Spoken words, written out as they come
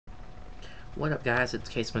What up, guys? It's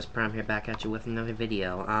Case Prime here, back at you with another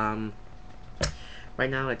video. Right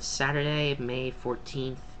now it's Saturday, May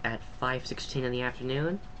 14th at 5:16 in the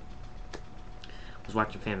afternoon. I was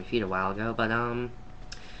watching Family Feud a while ago, but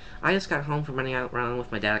I just got home from running around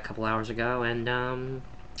with my dad a couple hours ago, and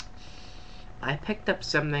I picked up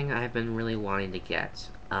something I've been really wanting to get.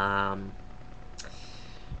 What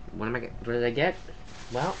did I get?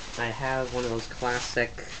 Well, I have one of those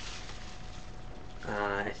classic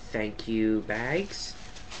thank you bags.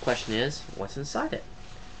 Question is, what's inside it?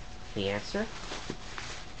 The answer?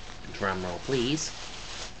 Drum roll, please.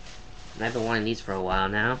 I've been wanting these for a while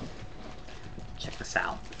now. Check this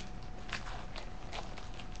out.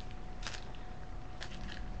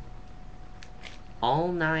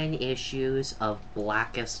 All 9 issues of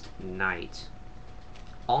Blackest Night.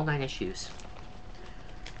 All 9 issues.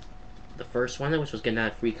 The first one, which was given out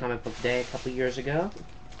at Free Comic Book Day a couple years ago.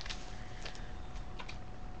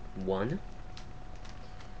 1,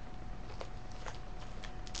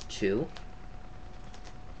 2,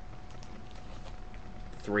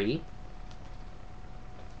 3,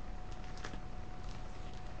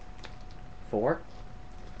 4,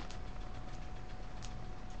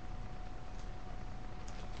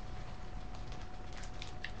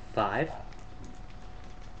 5,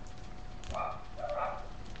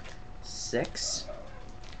 6,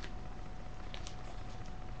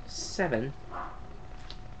 7,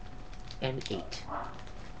 and 8.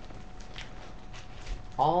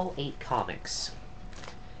 All 8 comics.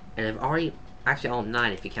 And I've already, actually all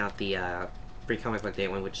 9 if you count the Free Comic Book Day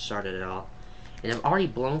one, which started it all. And I've already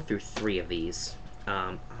blown through 3 of these.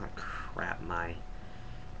 Oh crap, my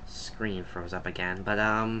screen froze up again. But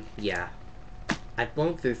yeah. I've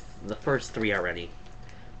blown through the first 3 already.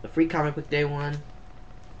 The Free Comic Book Day one,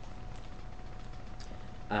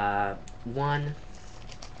 1,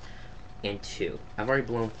 and 2. I've already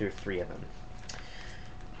blown through 3 of them.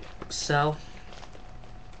 So,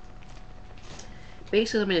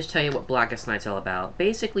 basically, let me just tell you what Blackest Night's all about.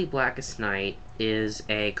 Basically, Blackest Night is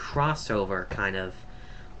a crossover kind of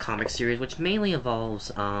comic series, which mainly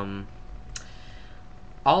involves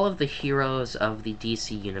all of the heroes of the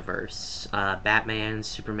DC universe. Batman,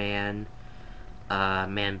 Superman,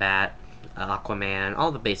 Man-Bat, Aquaman,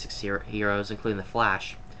 all the basic heroes, including the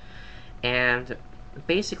Flash. And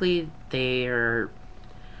basically,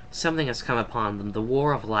 something has come upon them. The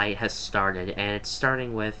War of Light has started, and it's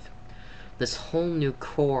starting with this whole new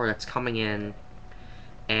Corps that's coming in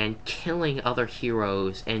and killing other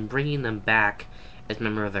heroes and bringing them back as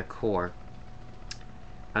members of their Corps.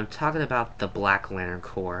 I'm talking about the Black Lantern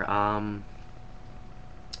Corps.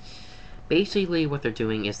 Basically what they're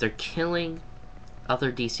doing is they're killing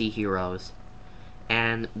other DC heroes,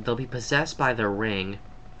 and they'll be possessed by their ring,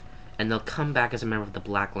 and they'll come back as a member of the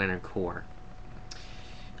Black Lantern Corps.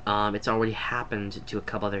 It's already happened to a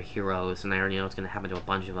couple other heroes, and I already know it's going to happen to a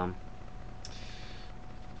bunch of them.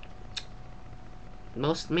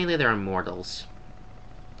 Mainly they're immortals.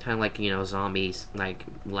 Kind of like, zombies, like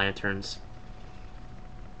lanterns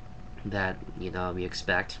that, we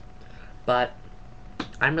expect. But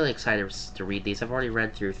I'm really excited to read these. I've already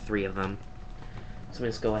read through 3 of them. So let me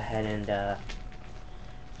just go ahead and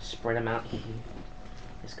spread them out.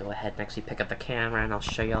 Just go ahead and actually pick up the camera, and I'll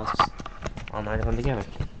show you all 9 of them together.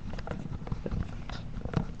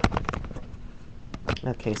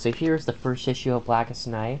 Okay, so here's the first issue of Blackest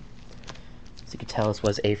Night. As you can tell, this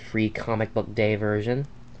was a Free Comic Book Day version.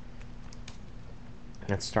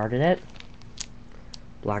 That started it.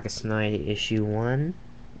 Blackest Night issue 1.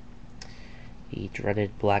 The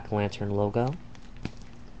dreaded Black Lantern logo.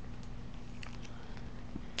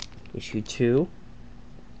 Issue 2.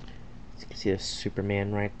 As you can see, the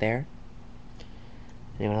Superman right there.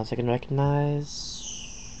 Anyone else I can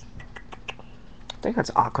recognize? I think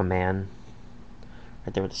that's Aquaman.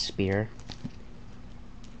 Right there with the spear.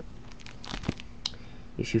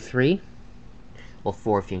 Issue 3. Well,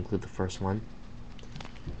 4 if you include the first one.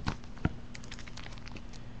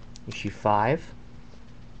 Issue 5.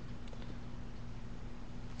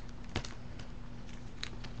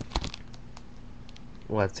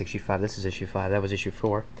 Well, that's issue 5. This is issue 5. That was issue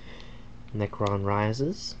 4. Necron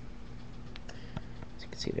Rises. As you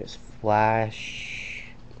can see, there's Flash,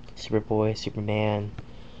 Superboy, Superman,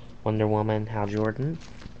 Wonder Woman, Hal Jordan.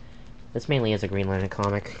 This mainly is a Green Lantern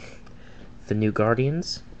comic. The New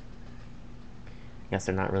Guardians. I guess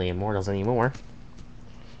they're not really immortals anymore.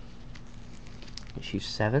 Issue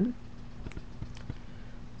 7.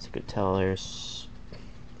 As you could tell, there's...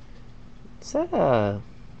 Is that a...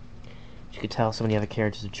 You could tell so many other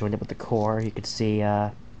characters have joined up with the Corps. You could see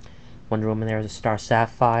Wonder Woman there as a Star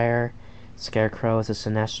Sapphire, Scarecrow as a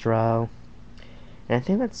Sinestro, And I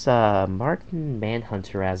think that's Martin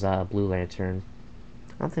Manhunter as Blue Lantern.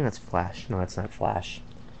 I don't think that's Flash. No, that's not Flash.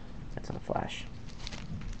 That's not Flash.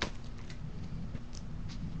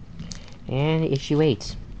 And issue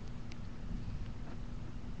 8.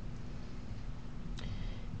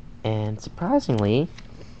 And surprisingly,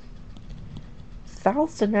 Sal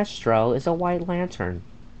Sinestro is a White Lantern.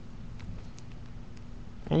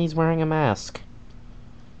 And he's wearing a mask.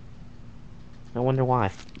 I wonder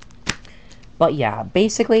why. But yeah,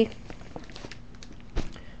 basically,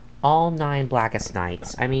 all 9 Blackest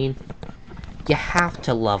Nights. I mean, you have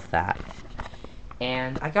to love that.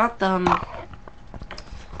 And I got them...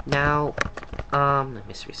 Now, let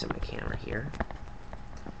me reset my camera here.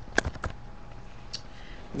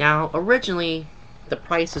 Now, originally, the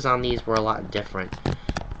prices on these were a lot different.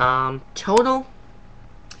 Total,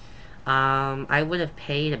 I would have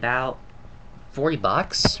paid about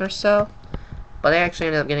 $40 or so, but I actually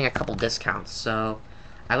ended up getting a couple discounts, so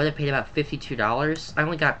I would have paid about $52. I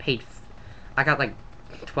only got paid, I got like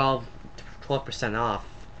 12% off,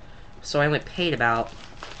 so I only paid about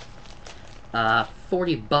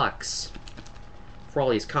 $40 for all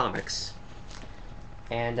these comics.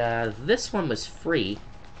 And this one was free.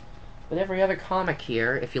 But every other comic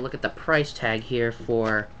here, if you look at the price tag here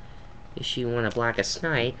for issue 1 of Blackest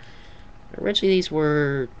Night, originally these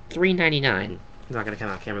were $3.99. I'm not going to come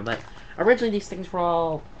out camera, but originally these things were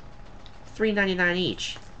all $3.99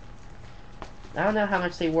 each. I don't know how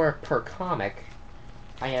much they were per comic.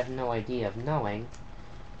 I have no idea of knowing.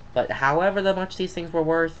 But however much these things were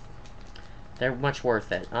worth, they're much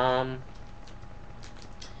worth it. I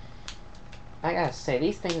gotta say,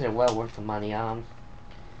 these things are well worth the money. I'm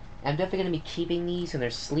definitely going to be keeping these in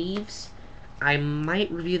their sleeves. I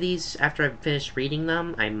might review these after I've finished reading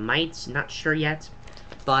them. I might, not sure yet.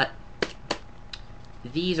 But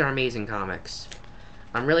these are amazing comics.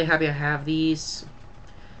 I'm really happy I have these.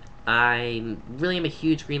 I really am a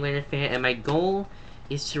huge Green Lantern fan, and my goal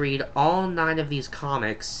is to read all 9 of these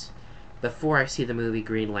comics before I see the movie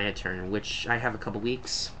Green Lantern, which I have a couple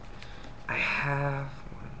weeks. I have...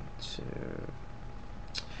 1, 2...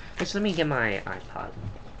 Actually, let me get my iPod.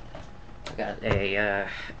 I got a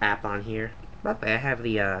app on here. By the way, I have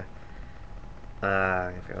the if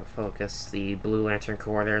I'll focus, the Blue Lantern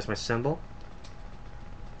Corps. There's my symbol.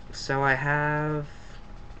 So I have,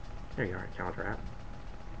 there you are, calendar app.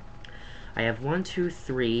 I have 1, 2,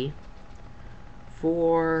 3,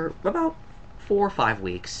 4, about 4 or 5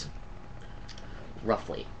 weeks,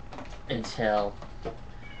 roughly, until the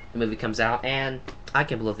movie comes out, and I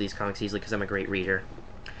can blow through these comics easily because I'm a great reader.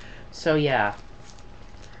 So yeah.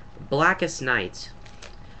 Blackest Night.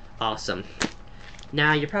 Awesome.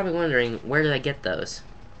 Now, you're probably wondering, where did I get those?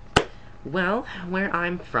 Well, where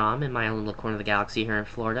I'm from, in my own little corner of the galaxy here in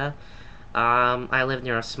Florida, I live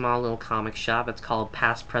near a small little comic shop. It's called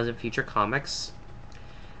Past, Present, Future Comics.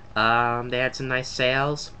 They had some nice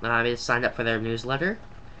sales. I just signed up for their newsletter.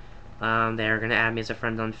 They're going to add me as a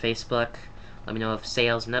friend on Facebook. Let me know of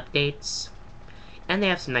sales and updates. And they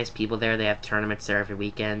have some nice people there. They have tournaments there every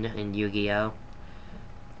weekend in Yu-Gi-Oh!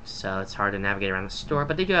 So it's hard to navigate around the store,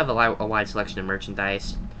 but they do have a wide selection of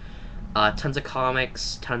merchandise. Tons of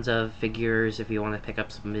comics, tons of figures if you want to pick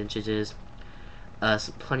up some vintages.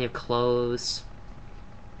 Plenty of clothes.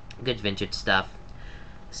 Good vintage stuff.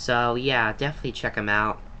 So yeah, definitely check them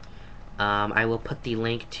out. I will put the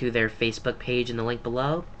link to their Facebook page in the link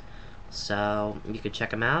below. So you can check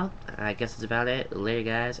them out. I guess that's about it. Later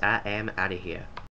guys, I am out of here.